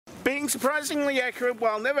Being surprisingly accurate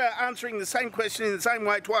while never answering the same question in the same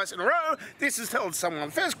way twice in a row. This is Tell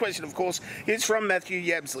Someone. First question, of course, is from Matthew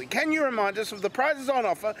Yabsley. Can you remind us of the prizes on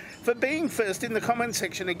offer for being first in the comment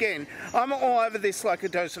section again? I'm all over this like a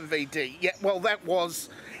dose of VD. Yeah, well, that was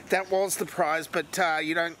the prize, but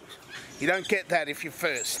you don't get that if you're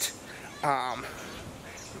first.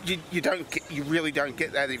 You really don't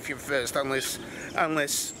get that if you're first, unless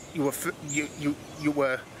you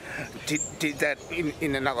did that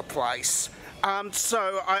in another place.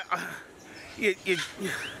 So you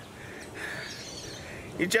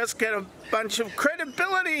just get a bunch of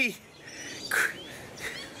credibility.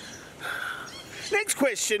 Next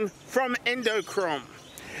question from Endochrome.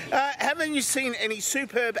 Haven't you seen any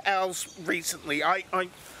superb owls recently?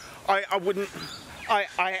 I'm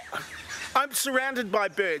surrounded by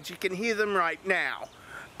birds. You can hear them right now.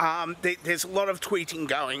 There's a lot of tweeting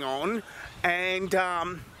going on, and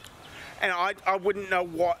I wouldn't know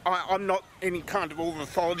what. I'm not any kind of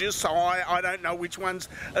ornithologist, so I don't know which one's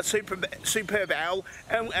a superb owl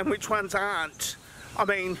and which ones aren't. I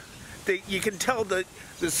mean, you can tell the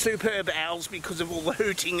superb owls because of all the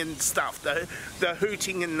hooting and stuff. The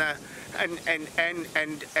hooting and the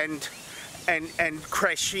and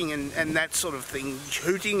crashing and that sort of thing,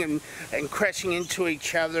 hooting and crashing into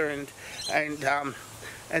each other and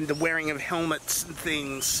the wearing of helmets and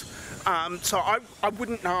things. So I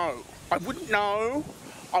wouldn't know. I wouldn't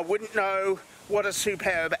know what a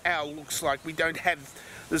superb owl looks like. We don't have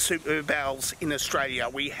the superb owls in Australia.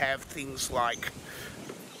 We have things like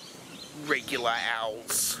regular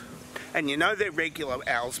owls. And you know they're regular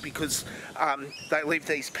owls because they leave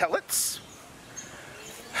these pellets.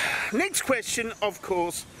 Next question, of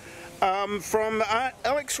course, from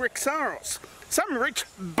Alex Rexaros. Some rich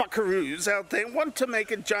buckaroos out there want to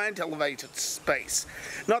make a giant elevated space.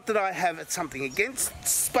 Not that I have something against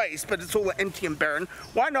space, but it's all empty and barren.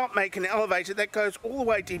 Why not make an elevator that goes all the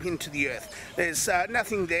way deep into the earth? There's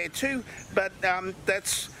nothing there too, but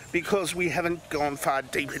that's because we haven't gone far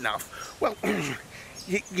deep enough. Well,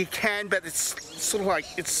 you can, but it's sort of like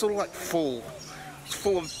full. It's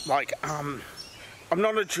full of like I'm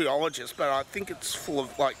not a geologist, but I think it's full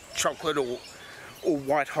of like chocolate or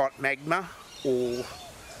white hot magma. Or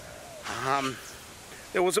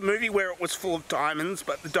there was a movie where it was full of diamonds,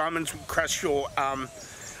 but the diamonds would crush your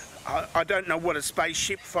I don't know what a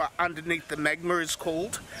spaceship for underneath the magma is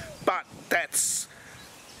called, but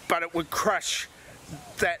it would crush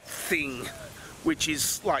that thing, which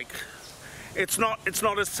is like it's not a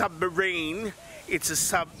submarine,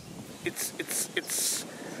 it's not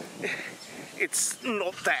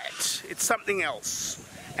that, it's something else.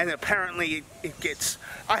 And apparently it gets...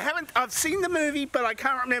 I've seen the movie, but I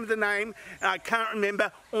can't remember the name, and I can't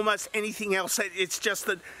remember almost anything else. It's just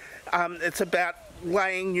that it's about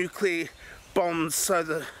laying nuclear bombs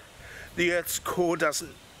so the Earth's core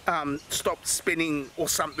doesn't stop spinning or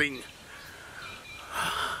something.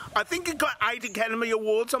 I think it got 8 Academy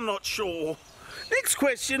Awards, I'm not sure. Next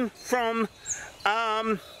question from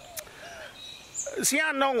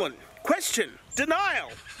Sian Nolan. Question, denial,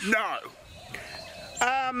 no.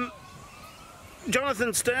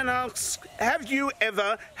 Jonathan Stern asks, have you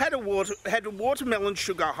ever had a watermelon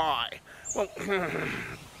sugar high? Well,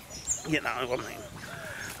 you know,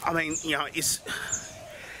 I mean, you know,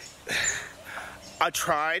 I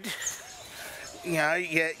tried. You know,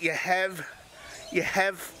 you have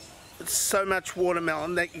so much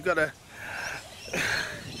watermelon that you gotta.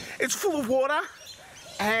 It's full of water,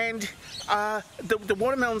 and the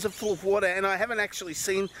watermelons are full of water, and I haven't actually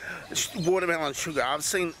seen watermelon sugar. I've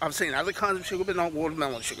seen other kinds of sugar, but not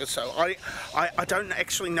watermelon sugar. So I don't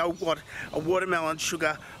actually know what a watermelon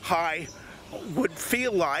sugar high would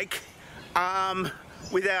feel like,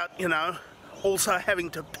 without, you know, also having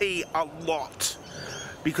to pee a lot,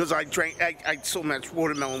 because I ate so much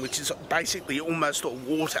watermelon, which is basically almost all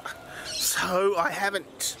water. So I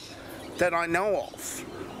haven't, that I know of,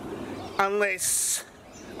 unless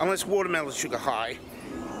watermelon sugar high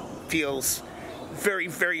feels very,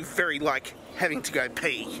 very, very like having to go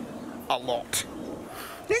pee a lot.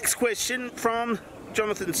 Next question from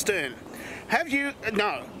Jonathan Stern.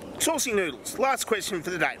 No, Saucy Noodles, last question for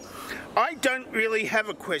the day. I don't really have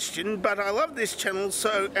a question, but I love this channel,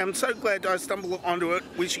 so I'm so glad I stumbled onto it.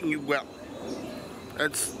 Wishing you well.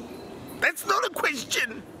 That's not a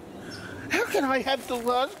question. How can I have the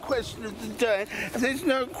last question of the day? There's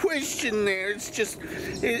no question there. It's just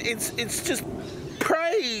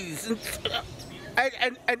praise and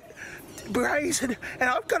praise, and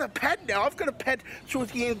I've got a pad now. I've got a pad through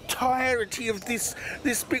the entirety of this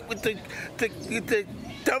bit with the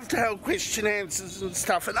dovetail question answers and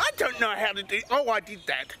stuff, and I don't know how to do. Oh, I did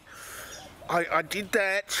that. I did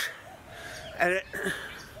that, and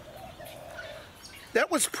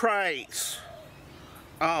that was praise.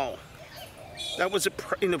 Oh, that was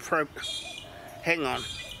inappropriate. Hang on.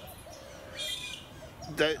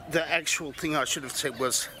 The actual thing I should have said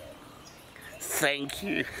was, thank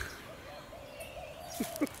you.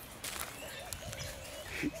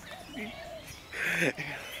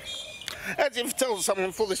 As if telling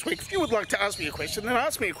someone for this week, if you would like to ask me a question, then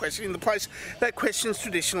ask me a question in the place that questions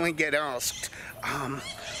traditionally get asked.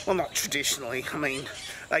 Well, not traditionally. I mean,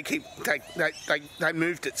 they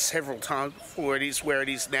moved it several times before it is where it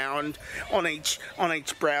is now, and on each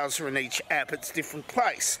browser and each app, it's a different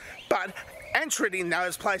place. But answer it in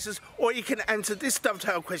those places, or you can answer this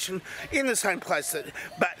dovetail question in the same place.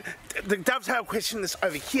 But the dovetail question that's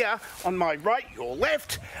over here on my right, your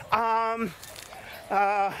left.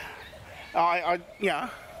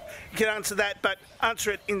 You can answer that, but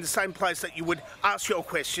answer it in the same place that you would ask your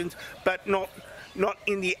questions, but not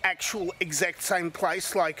in the actual exact same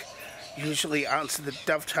place. Like, usually answer the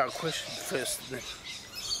dovetail question first,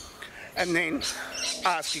 and then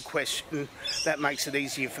ask your question. That makes it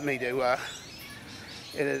easier for me to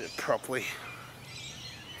edit it properly.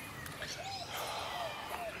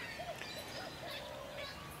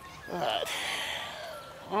 But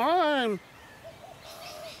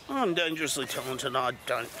I'm dangerously talented. I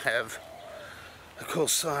don't have a cool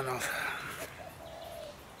sign off.